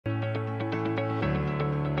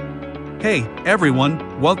Hey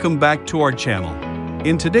everyone, welcome back to our channel.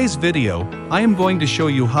 In today's video, I am going to show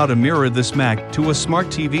you how to mirror this Mac to a smart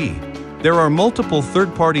TV. There are multiple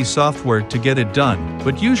third-party software to get it done,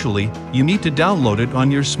 but usually, you need to download it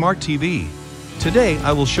on your smart TV. Today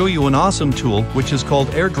I will show you an awesome tool which is called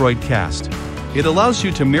AirDroid Cast. It allows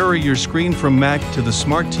you to mirror your screen from Mac to the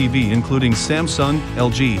smart TV including Samsung,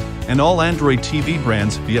 LG, and all Android TV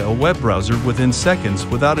brands via a web browser within seconds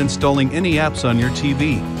without installing any apps on your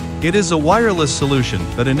TV. It is a wireless solution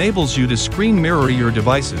that enables you to screen mirror your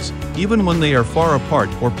devices, even when they are far apart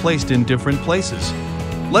or placed in different places.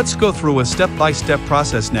 Let's go through a step-by-step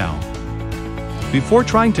process now. Before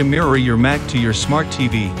trying to mirror your Mac to your smart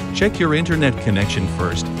TV, check your internet connection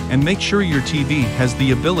first, and make sure your TV has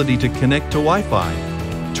the ability to connect to Wi-Fi.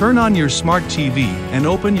 Turn on your smart TV and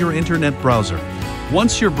open your internet browser.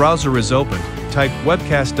 Once your browser is opened, type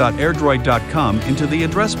webcast.airdroid.com into the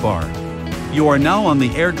address bar. You are now on the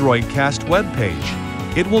AirDroid Cast web page.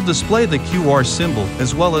 It will display the QR symbol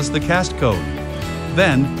as well as the cast code.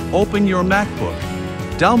 Then, open your MacBook.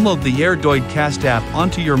 Download the AirDroid Cast app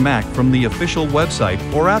onto your Mac from the official website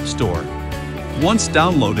or App Store. Once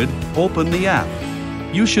downloaded, open the app.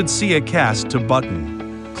 You should see a Cast to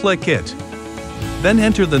button. Click it. Then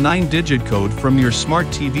enter the 9-digit code from your smart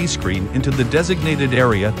TV screen into the designated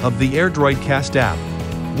area of the AirDroid Cast app.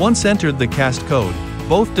 Once entered the Cast code,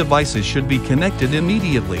 both devices should be connected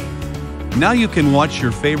immediately. Now you can watch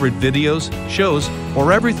your favorite videos, shows,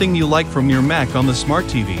 or everything you like from your Mac on the smart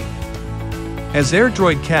TV. As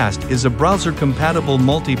AirDroid Cast is a browser-compatible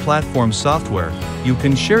multi-platform software, you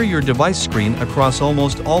can share your device screen across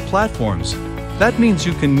almost all platforms. That means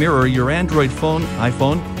you can mirror your Android phone,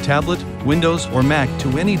 iPhone, tablet, Windows, or Mac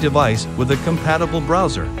to any device with a compatible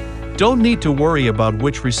browser. Don't need to worry about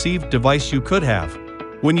which received device you could have.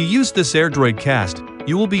 When you use this AirDroid Cast,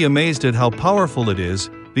 you will be amazed at how powerful it is,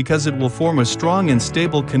 because it will form a strong and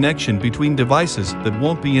stable connection between devices that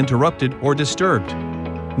won't be interrupted or disturbed.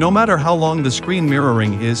 No matter how long the screen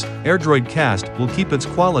mirroring is, AirDroid Cast will keep its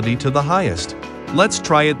quality to the highest. Let's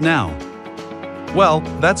try it now. Well,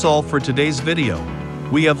 that's all for today's video.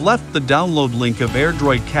 We have left the download link of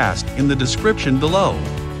AirDroid Cast in the description below.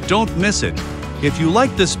 Don't miss it. If you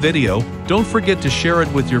like this video, don't forget to share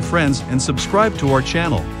it with your friends and subscribe to our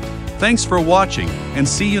channel. Thanks for watching, and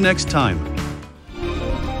see you next time.